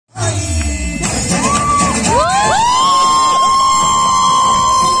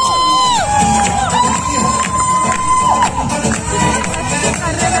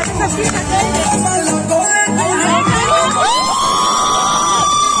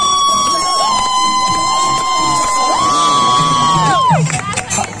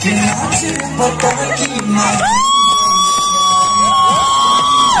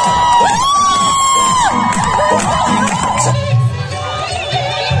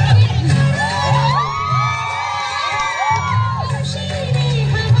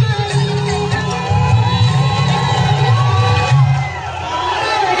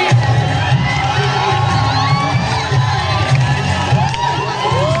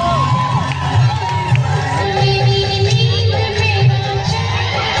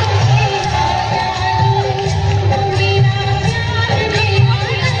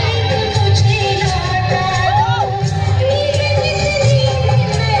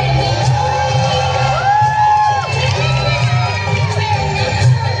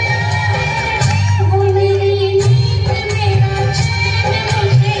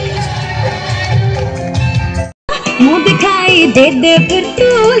किट्टू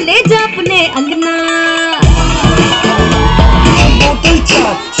ले जा अपने अंगना। बोतल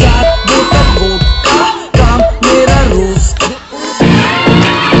चार बोतल वोडका, काम मेरा रोज।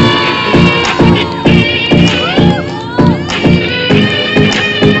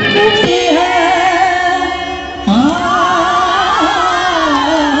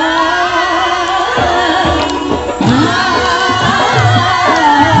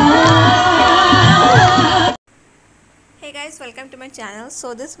 Hey guys, welcome to my channel.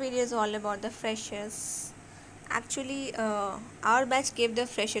 So this video is all about the freshers. Actually our batch gave the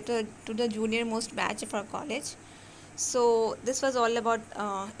fresher to the junior most batch of our college. So this was all about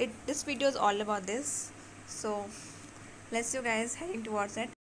this video is all about this. So let's you guys heading towards it.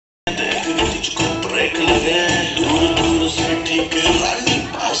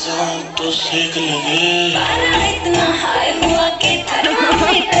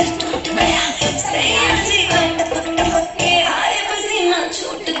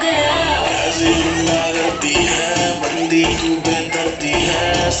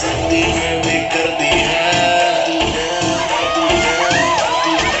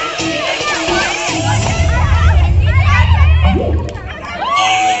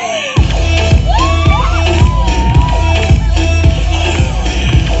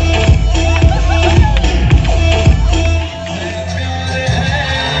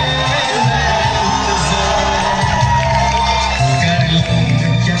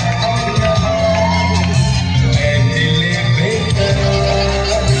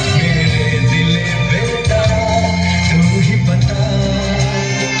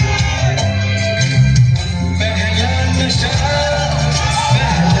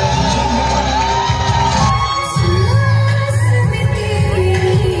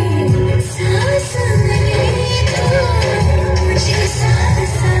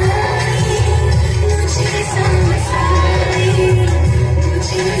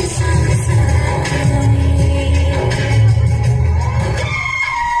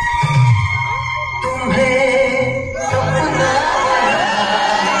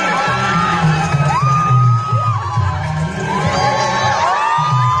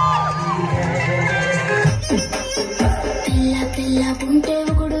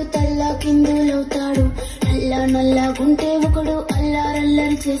 నల్లగుంటే ఒకడు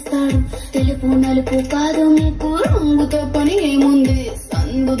అల్లారల్లరి చేస్తాడు. తెలుపు నలుపు కాదు మీకు రంగుతో పని ఏముంది,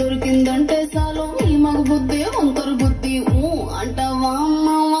 సందు దొరికిందంటే చాలు మీ మగ బుద్ధి వంకర బుద్ధి. అంటావా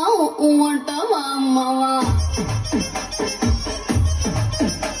అమ్మవా, అంటావా అమ్మవా.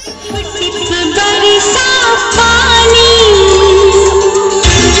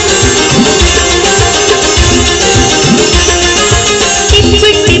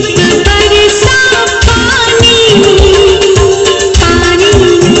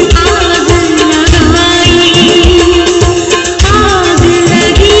 आग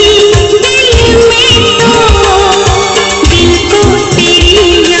लगी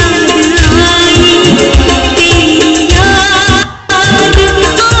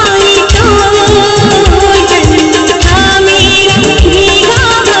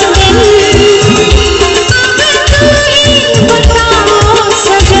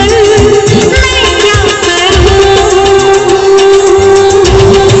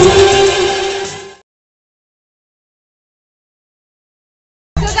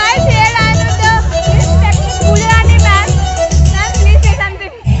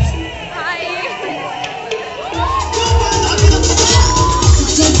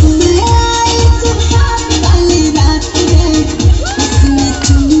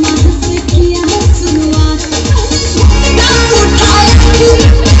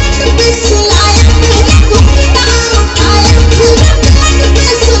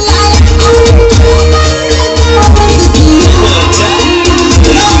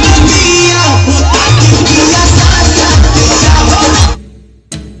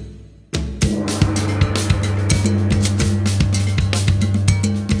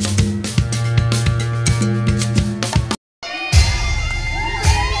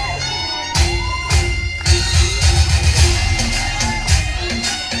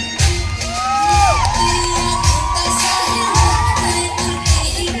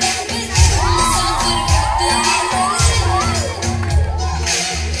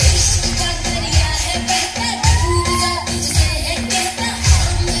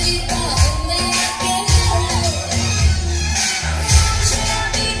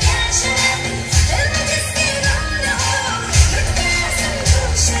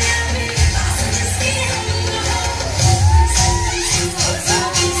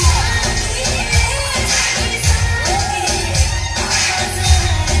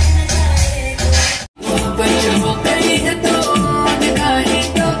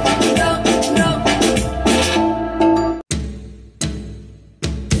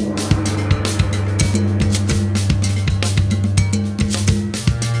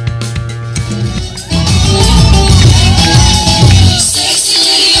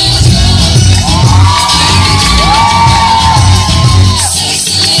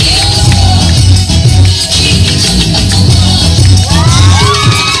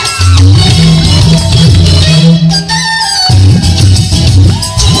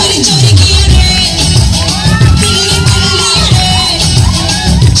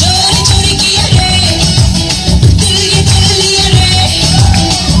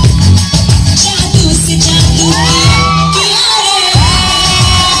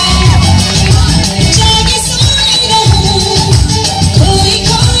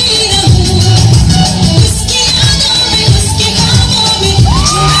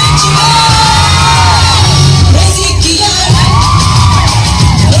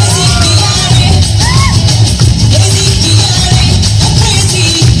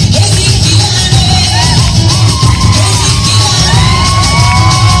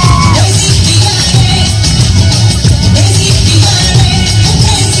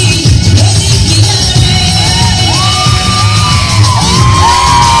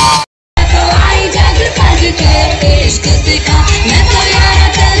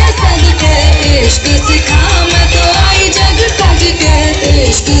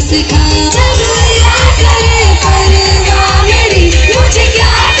इसको सिखा। जब याद करे परवाह मेरी, मुझे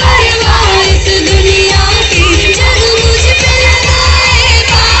क्या परवाह इस दुनिया की। जब मुझ पे लगाए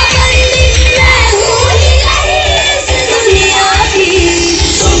पाबंदी, मैं हूँ ही नहीं इस दुनिया की।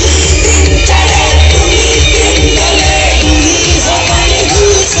 तुम दिन चढ़े तुम दिन ढले, तुम ही हो बंधु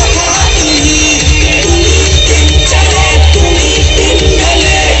सखा, तुम ही दिन चढ़े तुम दिन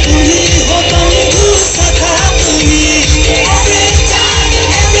ढले, तुम ही हो बंधु सखा, तुम ही every time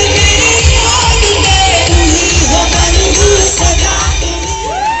every day all day, तुम ही हो बंधु सखा,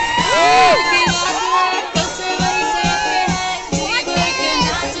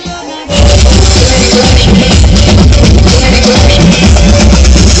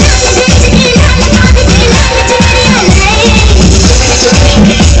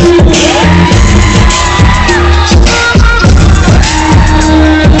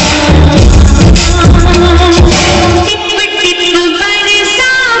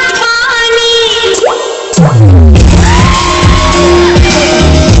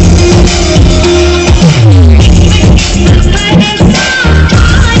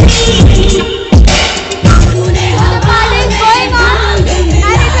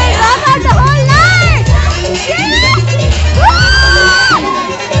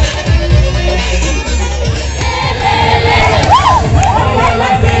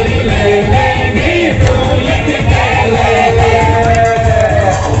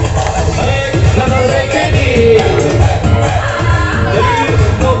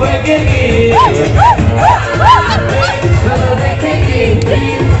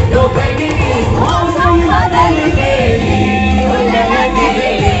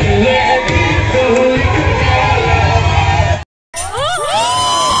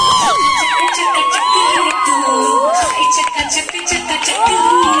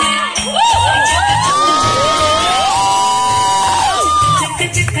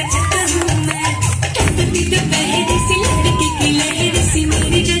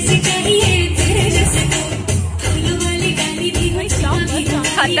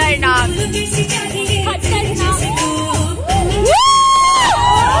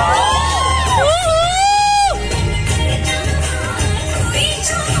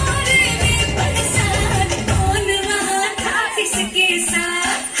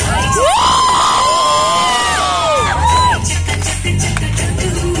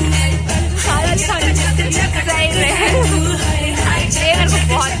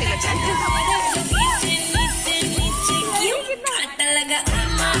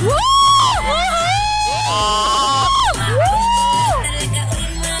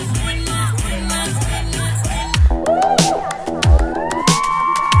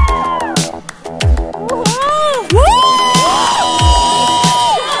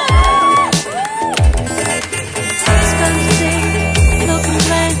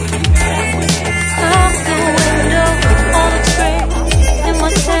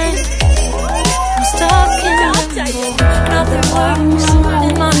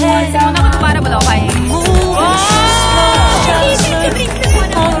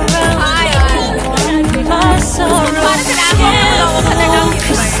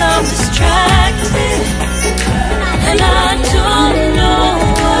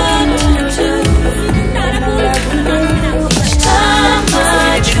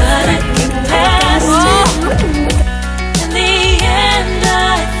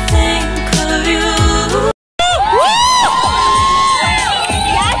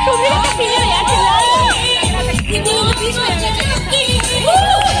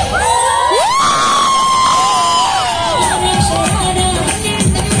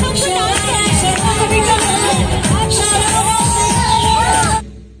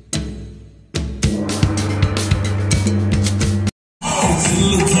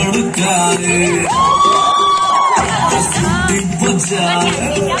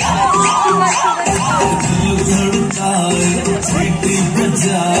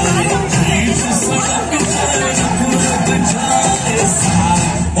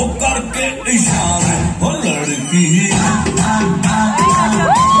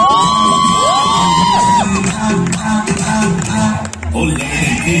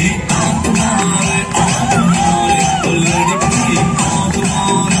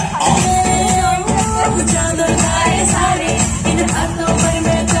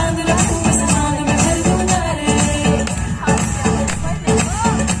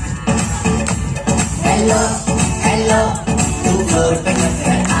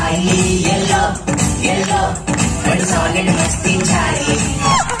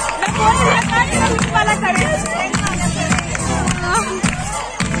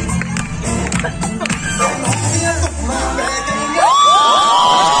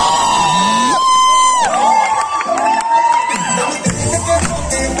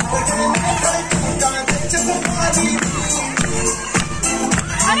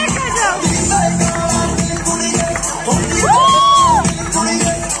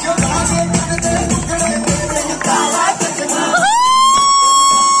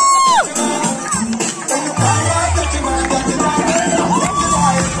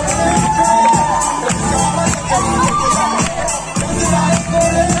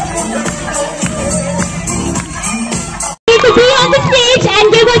 on the stage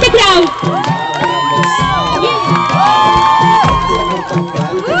and give her the crown.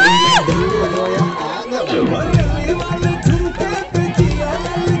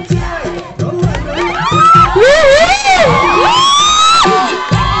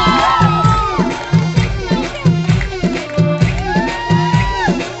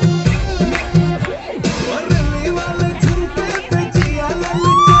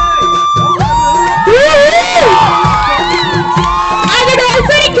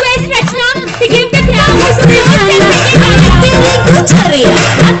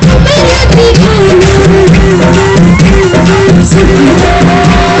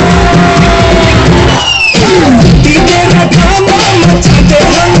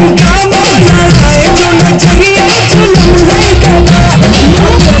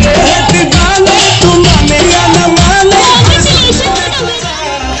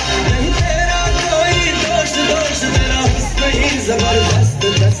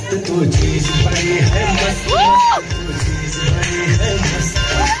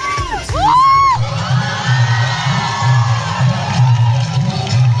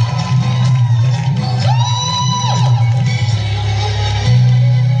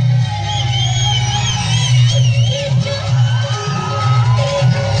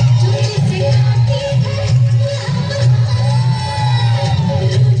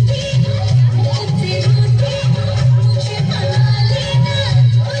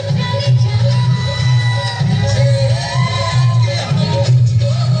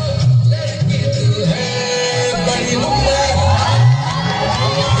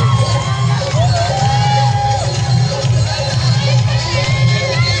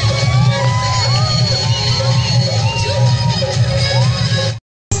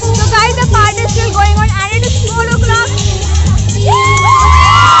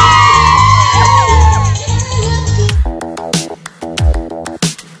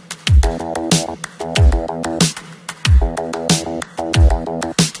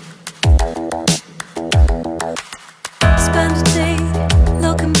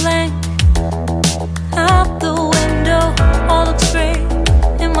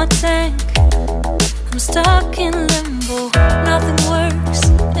 I'm stuck in limbo, nothing works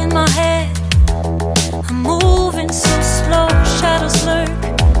in my head. I'm moving so slow, shadows lurk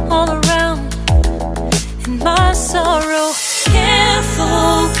all around. In my sorrow, can't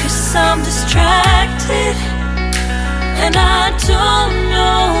focus, I'm distracted, and I don't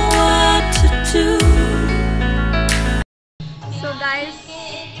know what to do. So guys,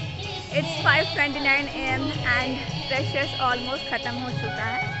 it's 5:29 AM and freshers almost ख़त्म हो चुका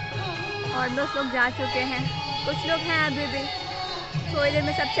है और दोस्त लोग जा चुके हैं, कुछ लोग हैं अभी भी, थोड़ी देर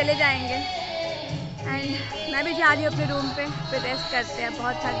में सब चले जाएंगे एंड मैं भी जा रही हूँ अपने रूम पे, फिर रेस्ट करते हैं,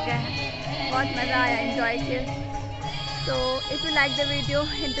 बहुत थक गए हैं, बहुत मज़ा आया, एंजॉय किए. So if you like the video,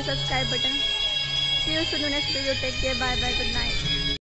 hit the subscribe button. C you soon next video. Take care, bye bye, good night.